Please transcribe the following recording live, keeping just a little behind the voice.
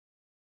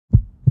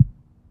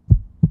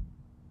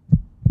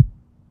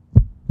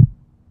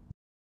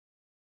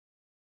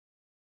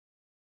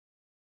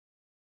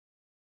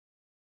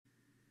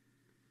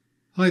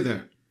Hi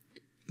there.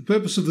 The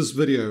purpose of this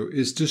video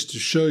is just to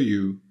show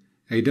you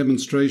a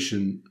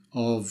demonstration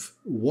of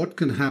what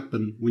can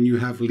happen when you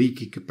have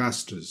leaky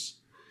capacitors.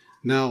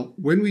 Now,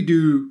 when we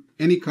do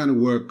any kind of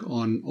work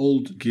on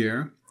old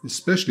gear,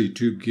 especially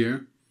tube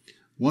gear,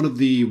 one of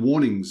the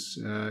warnings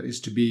is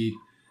to be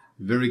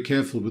very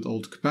careful with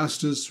old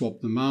capacitors,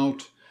 swap them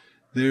out.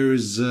 There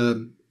is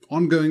an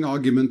ongoing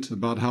argument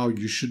about how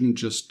you shouldn't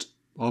just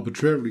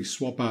arbitrarily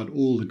swap out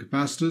all the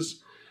capacitors.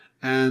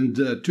 And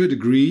to a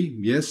degree,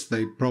 yes,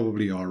 they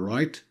probably are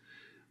right.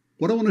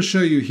 What I want to show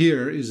you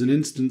here is an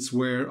instance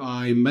where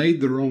I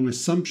made the wrong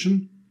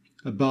assumption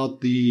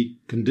about the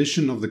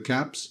condition of the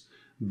caps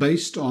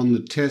based on the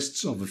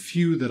tests of a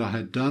few that I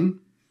had done,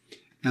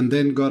 and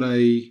then got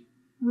a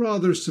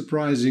rather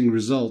surprising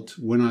result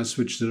when I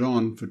switched it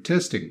on for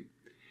testing.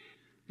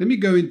 Let me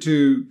go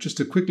into just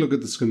a quick look at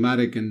the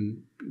schematic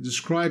and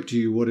describe to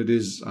you what it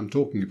is I'm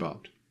talking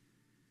about.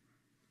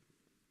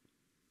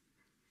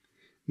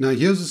 Now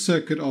here's a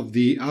circuit of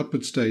the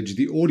output stage,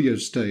 the audio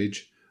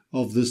stage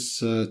of this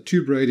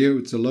tube radio.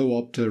 It's a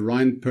loewe-opta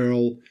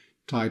Rhine-Pearl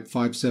type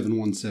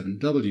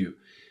 5717W.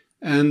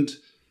 And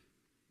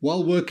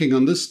while working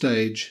on this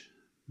stage,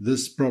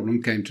 this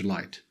problem came to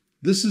light.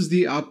 This is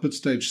the output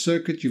stage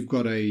circuit. You've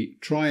got a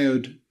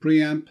triode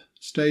preamp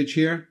stage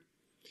here.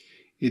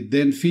 It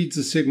then feeds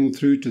the signal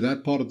through to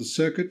that part of the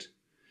circuit.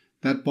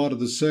 That part of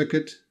the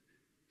circuit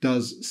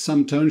does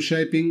some tone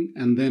shaping,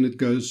 and then it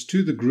goes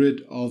to the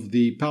grid of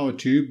the power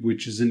tube,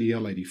 which is an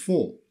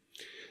EL84.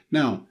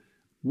 Now,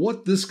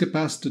 what this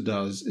capacitor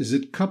does is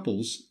it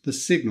couples the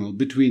signal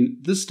between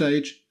this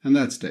stage and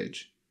that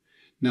stage.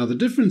 Now, the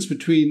difference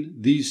between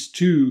these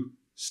two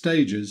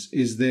stages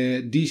is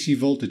their DC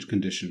voltage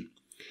condition.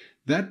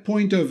 That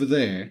point over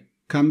there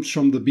comes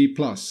from the B+,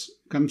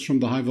 comes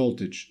from the high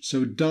voltage,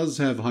 so it does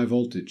have high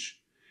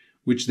voltage,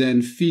 which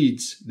then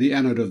feeds the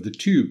anode of the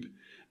tube.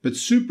 But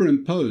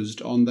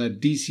superimposed on that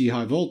DC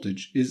high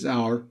voltage is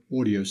our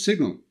audio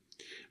signal.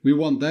 We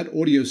want that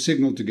audio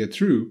signal to get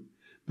through,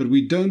 but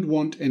we don't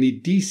want any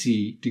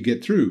DC to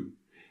get through.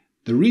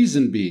 The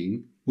reason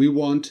being, we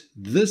want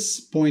this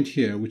point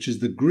here, which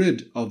is the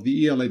grid of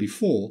the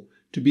EL84,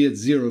 to be at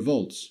 0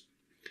 volts.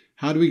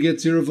 How do we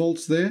get 0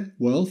 volts there?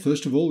 Well,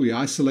 first of all, we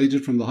isolate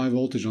it from the high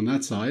voltage on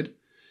that side.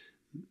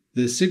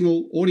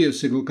 The audio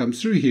signal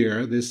comes through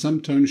here. There's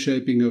some tone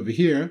shaping over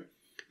here,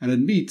 and it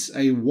meets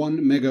a 1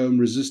 megaohm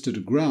resistor to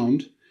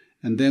ground,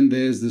 and then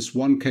there's this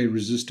 1K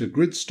resistor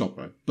grid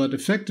stopper. But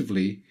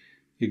effectively,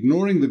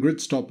 ignoring the grid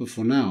stopper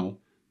for now,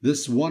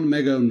 this 1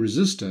 megaohm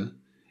resistor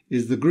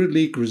is the grid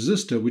leak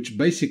resistor, which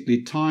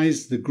basically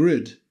ties the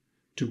grid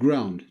to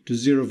ground, to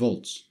 0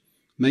 volts,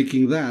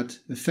 making that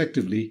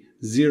effectively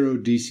 0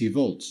 DC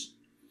volts.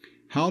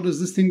 How does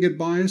this thing get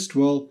biased?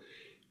 Well,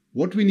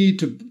 what we need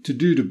to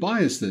do to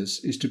bias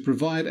this is to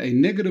provide a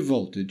negative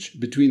voltage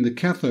between the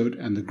cathode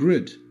and the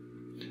grid.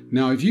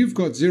 Now, if you've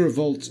got 0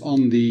 volts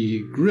on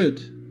the grid,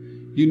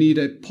 you need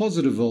a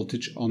positive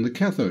voltage on the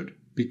cathode,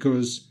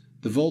 because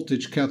the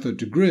voltage cathode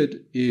to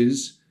grid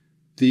is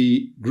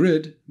the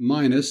grid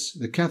minus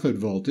the cathode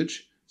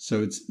voltage.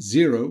 So it's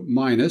 0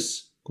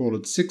 minus, call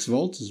it 6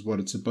 volts is what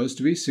it's supposed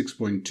to be,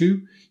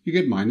 6.2, you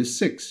get minus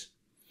 6.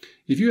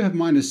 If you have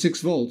minus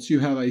 6 volts, you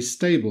have a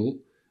stable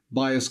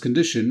bias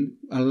condition,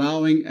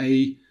 allowing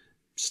a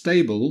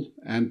stable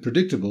and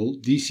predictable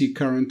DC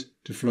current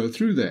to flow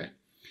through there.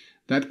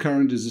 That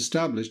current is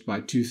established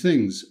by two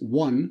things.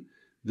 One,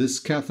 this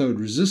cathode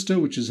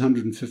resistor, which is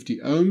 150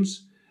 ohms,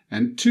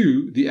 and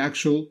two, the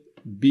actual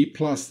B+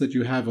 that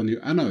you have on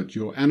your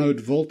anode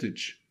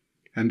voltage.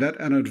 And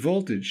that anode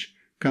voltage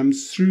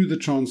comes through the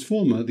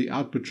transformer, the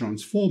output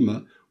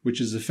transformer,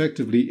 which is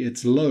effectively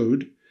its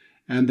load,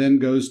 and then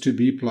goes to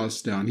B+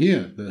 down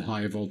here, the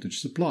higher voltage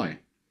supply.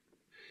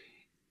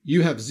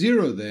 You have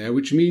 0 there,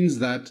 which means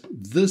that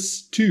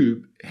this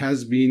tube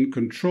has been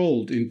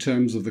controlled in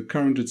terms of the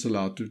current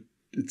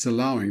it's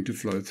allowing to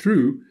flow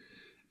through,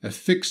 a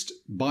fixed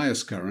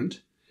bias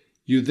current.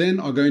 You then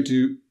are going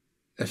to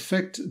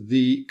affect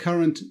the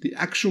current, the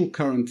actual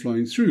current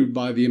flowing through,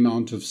 by the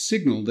amount of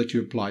signal that you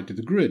apply to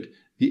the grid,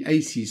 the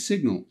AC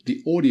signal,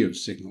 the audio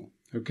signal.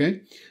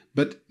 Okay?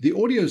 But the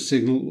audio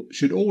signal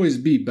should always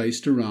be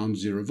based around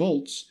 0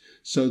 volts,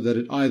 so that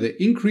it either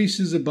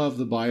increases above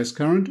the bias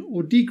current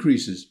or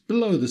decreases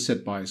below the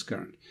set bias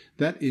current.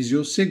 That is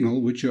your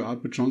signal, which your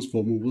output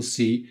transformer will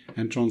see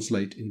and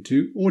translate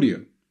into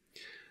audio.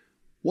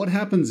 What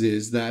happens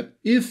is that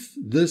if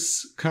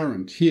this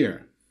current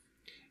here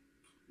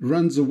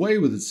runs away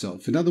with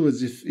itself, in other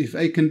words, if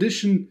a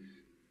condition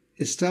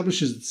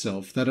establishes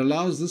itself that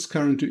allows this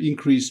current to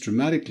increase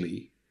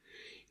dramatically,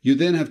 you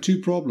then have two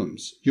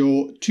problems.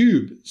 Your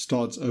tube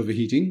starts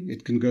overheating.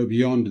 It can go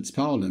beyond its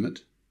power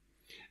limit.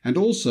 And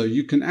also,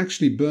 you can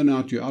actually burn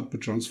out your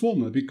output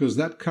transformer, because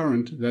that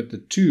current that the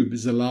tube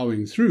is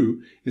allowing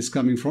through is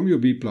coming from your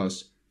B+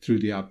 through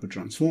the output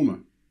transformer.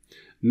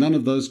 None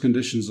of those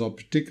conditions are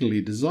particularly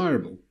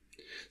desirable.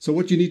 So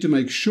what you need to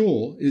make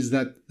sure is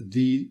that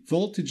the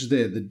voltage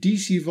there, the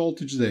DC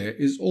voltage there,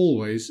 is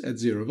always at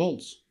 0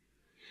 volts.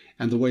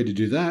 And the way to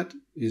do that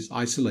is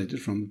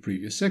isolated from the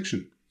previous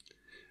section.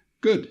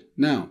 Good.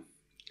 Now,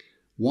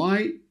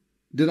 why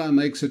did I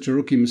make such a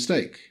rookie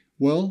mistake?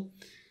 Well,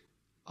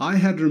 I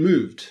had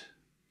removed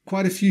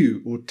quite a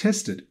few, or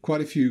tested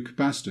quite a few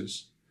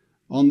capacitors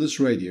on this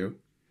radio,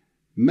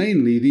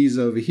 mainly these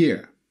over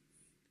here.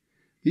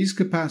 These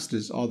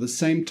capacitors are the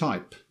same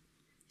type,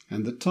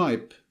 and the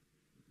type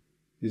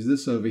is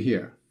this over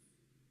here,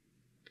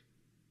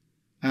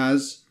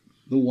 as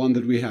the one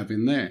that we have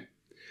in there.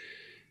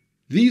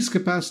 These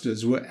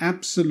capacitors were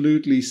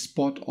absolutely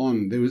spot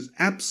on. There was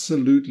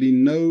absolutely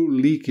no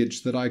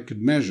leakage that I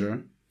could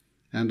measure,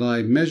 and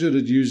I measured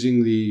it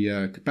using the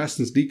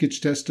capacitance leakage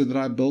tester that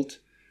I built.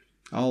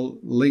 I'll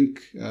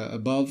link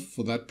above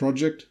for that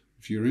project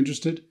if you're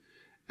interested.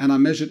 And I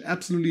measured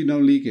absolutely no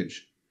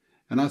leakage.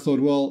 And I thought,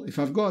 well, if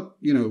I've got,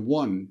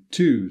 1,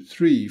 2,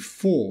 3,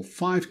 4,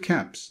 5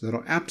 caps that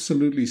are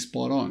absolutely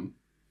spot on,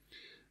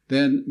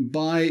 then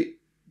by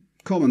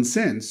common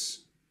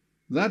sense,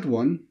 that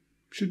one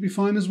should be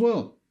fine as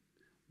well.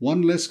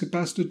 One less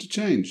capacitor to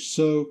change.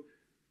 So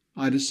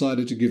I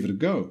decided to give it a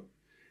go.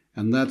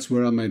 And that's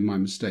where I made my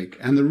mistake.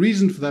 And the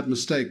reason for that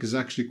mistake is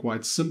actually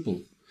quite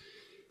simple.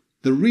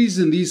 The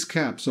reason these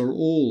caps are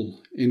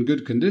all in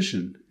good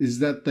condition is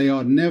that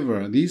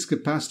these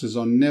capacitors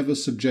are never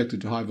subjected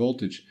to high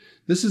voltage.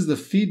 This is the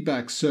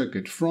feedback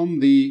circuit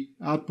from the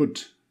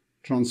output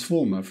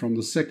transformer, from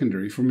the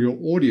secondary, from your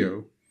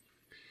audio.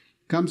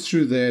 Comes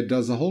through there,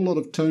 does a whole lot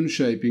of tone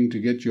shaping to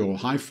get your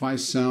hi-fi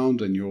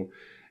sound and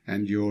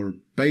your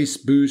bass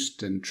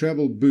boost and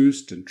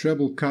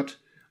treble cut.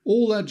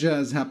 All that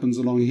jazz happens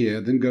along here,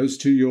 then goes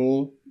to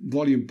your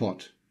volume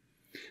pot.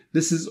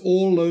 This is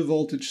all low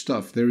voltage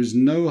stuff. There is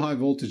no high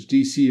voltage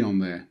DC on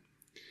there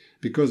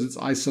because it's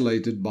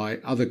isolated by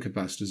other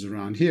capacitors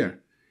around here.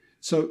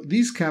 So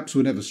these caps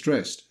were never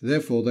stressed.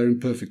 Therefore, they're in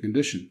perfect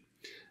condition.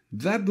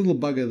 That little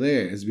bugger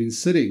there has been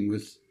sitting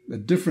with a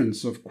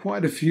difference of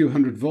quite a few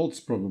hundred volts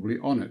probably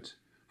on it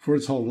for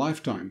its whole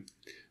lifetime.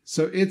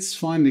 So it's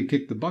finally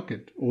kicked the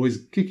bucket, or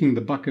is kicking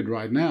the bucket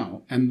right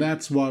now, and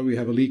that's why we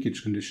have a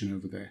leakage condition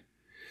over there.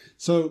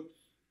 So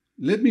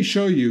let me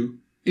show you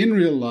in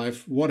real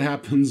life what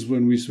happens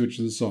when we switch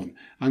this on.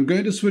 I'm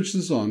going to switch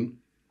this on,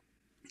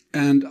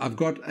 and I've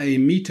got a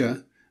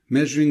meter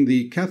measuring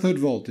the cathode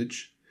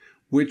voltage,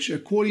 which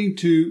according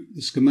to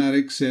the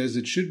schematic says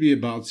it should be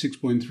about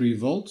 6.3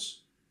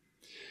 volts.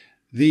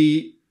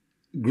 The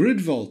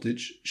grid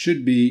voltage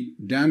should be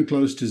down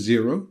close to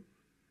 0.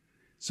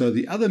 So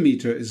the other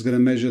meter is going to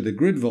measure the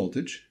grid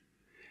voltage,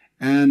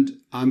 and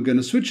I'm going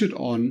to switch it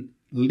on,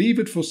 leave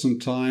it for some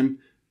time,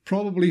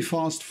 probably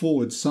fast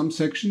forward some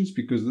sections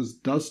because this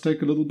does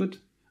take a little bit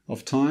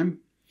of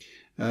time,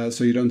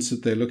 so you don't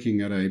sit there looking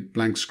at a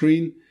blank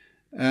screen,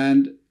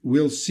 and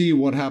we'll see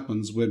what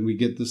happens when we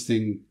get this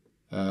thing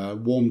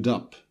warmed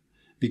up,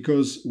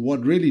 because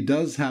what really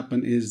does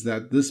happen is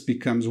that this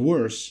becomes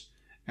worse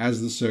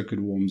as the circuit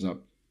warms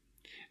up.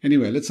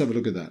 Anyway, let's have a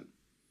look at that.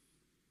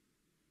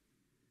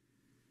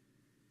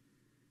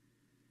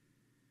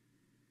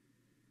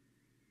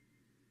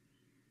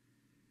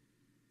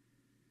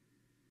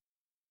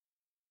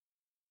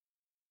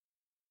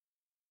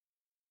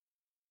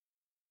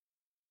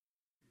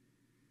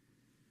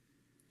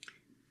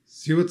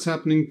 See what's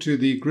happening to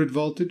the grid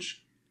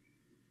voltage?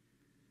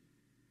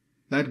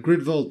 That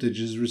grid voltage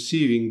is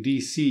receiving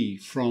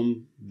DC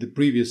from the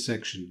previous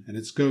section, and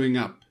it's going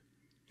up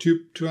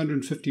to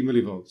 250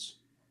 millivolts.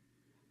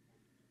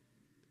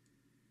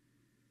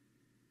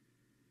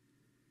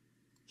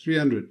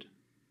 300.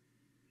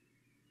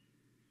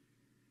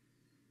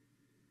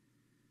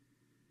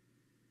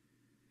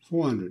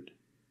 400.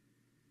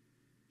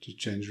 To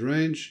change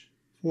range,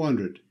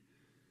 400.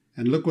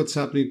 And look what's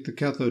happening to the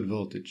cathode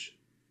voltage.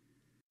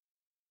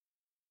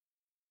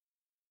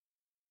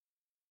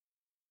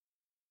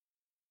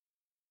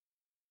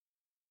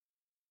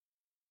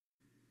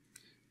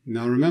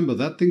 Now remember,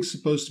 that thing's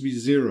supposed to be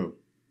 0.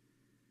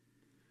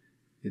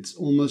 It's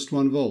almost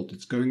 1 volt.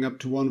 It's going up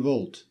to 1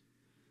 volt.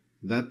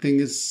 That thing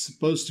is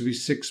supposed to be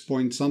 6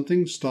 point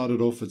something. Started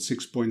off at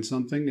 6 point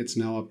something. It's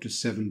now up to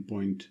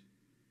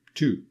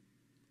 7.2.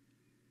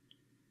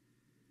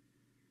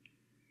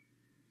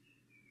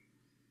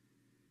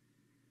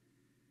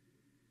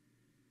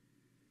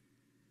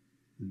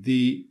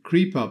 The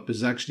creep up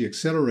is actually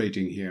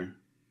accelerating here.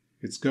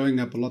 It's going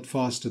up a lot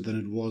faster than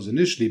it was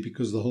initially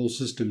because the whole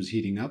system is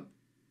heating up.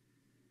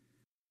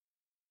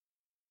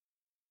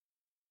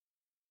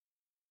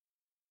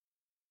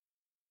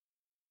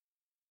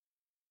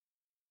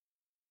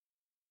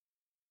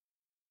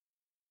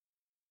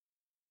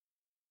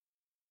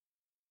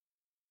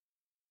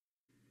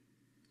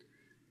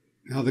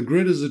 Now the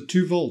grid is at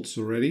 2 volts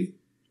already.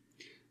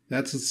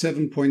 That's at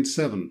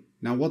 7.7.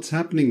 Now what's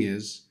happening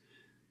is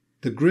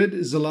the grid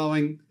is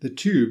allowing the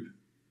tube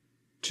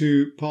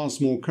to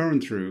pass more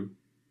current through,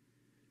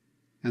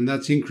 and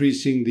that's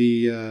increasing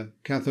the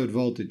cathode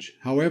voltage.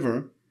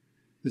 However,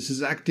 this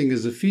is acting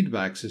as a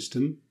feedback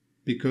system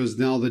because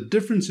now the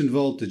difference in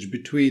voltage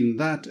between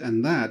that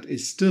and that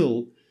is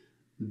still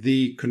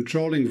the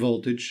controlling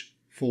voltage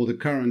for the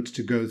current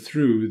to go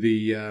through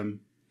the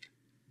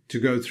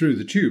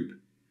tube.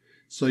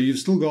 So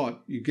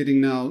you're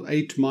getting now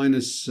 8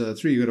 minus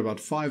 3, you've got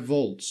about 5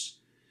 volts.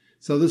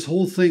 So this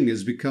whole thing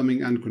is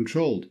becoming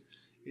uncontrolled,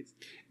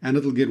 and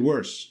it'll get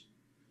worse.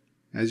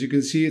 As you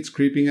can see, it's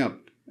creeping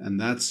up,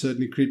 and that's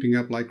certainly creeping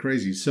up like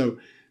crazy. So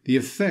the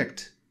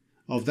effect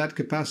of that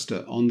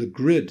capacitor on the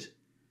grid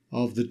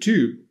of the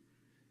tube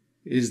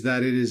is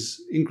that it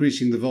is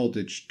increasing the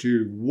voltage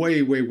to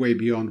way, way, way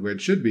beyond where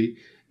it should be.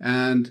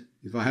 And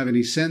if I have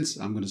any sense,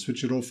 I'm going to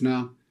switch it off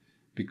now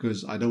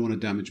because I don't want to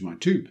damage my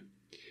tube.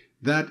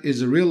 That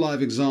is a real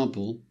live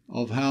example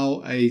of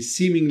how a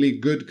seemingly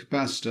good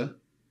capacitor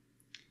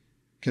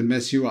can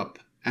mess you up.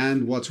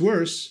 And what's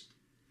worse,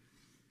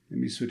 let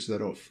me switch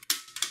that off.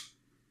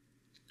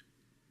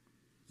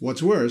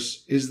 What's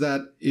worse is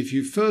that if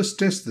you first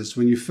test this,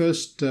 when you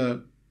first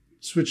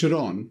switch it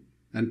on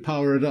and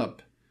power it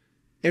up,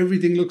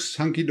 everything looks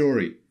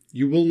hunky-dory.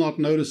 You will not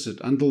notice it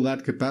until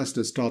that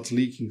capacitor starts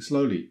leaking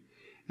slowly.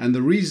 And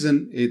the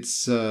reason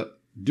it's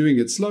doing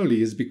it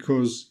slowly is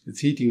because it's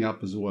heating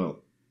up as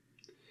well.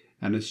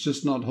 And it's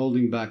just not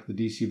holding back the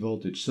DC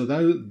voltage. So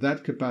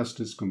that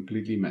capacitor is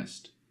completely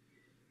messed.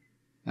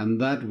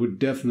 And that would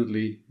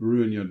definitely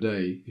ruin your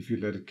day if you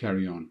let it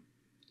carry on.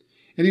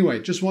 Anyway,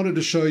 just wanted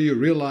to show you a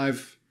real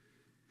live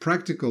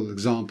practical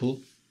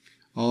example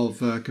of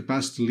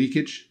capacitor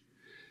leakage.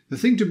 The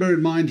thing to bear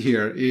in mind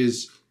here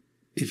is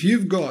if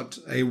you've got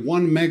a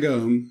 1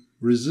 megohm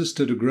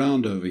resistor to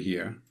ground over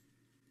here,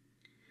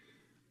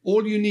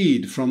 all you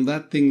need from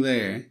that thing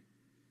there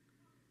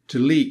to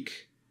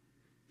leak,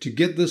 to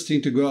get this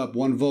thing to go up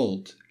 1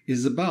 volt,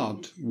 is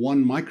about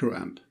 1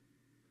 microamp.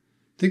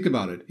 Think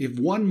about it. If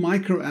 1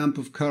 microamp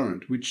of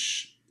current,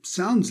 which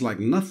sounds like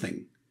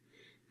nothing,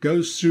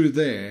 goes through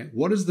there,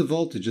 what is the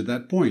voltage at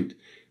that point?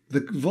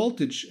 The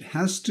voltage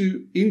has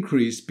to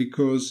increase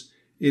because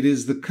it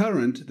is the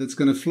current that's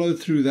going to flow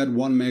through that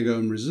 1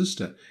 megohm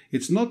resistor.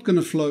 It's not going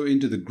to flow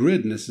into the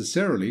grid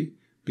necessarily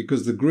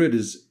because the grid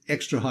is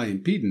extra high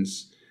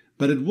impedance,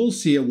 but it will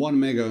see a 1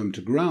 megohm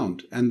to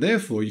ground. And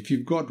therefore, if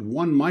you've got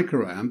 1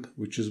 microamp,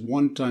 which is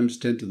 1 times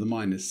 10 to the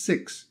minus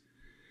 6,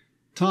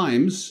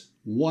 times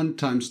 1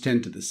 times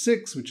 10 to the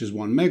 6, which is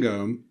 1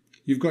 megohm,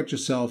 you've got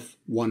yourself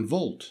 1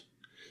 volt.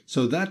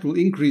 So that will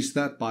increase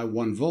that by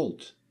 1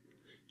 volt.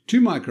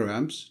 2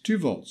 microamps, 2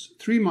 volts.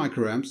 3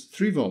 microamps,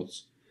 3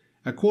 volts.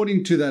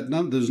 According to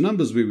those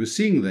numbers we were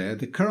seeing there,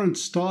 the current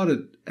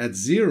started at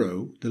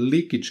 0, the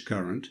leakage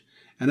current,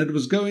 and it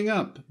was going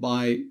up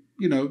by,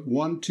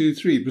 1, 2,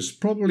 3. It was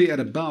probably at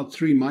about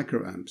 3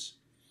 microamps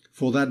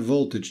for that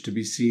voltage to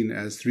be seen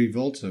as 3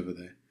 volts over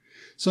there.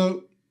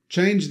 So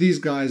change these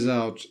guys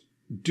out.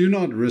 Do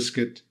not risk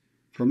it.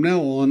 From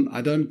now on,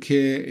 I don't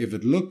care if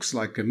it looks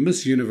like a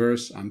Miss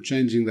Universe. I'm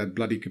changing that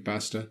bloody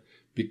capacitor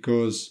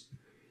because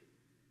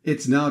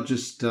it's now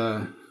just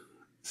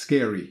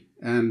scary.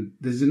 And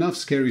there's enough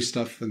scary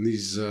stuff in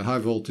these high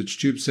voltage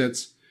tube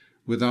sets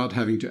without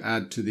having to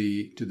add to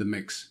the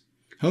mix.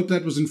 Hope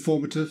that was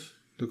informative.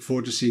 Look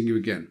forward to seeing you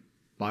again.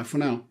 Bye for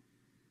now.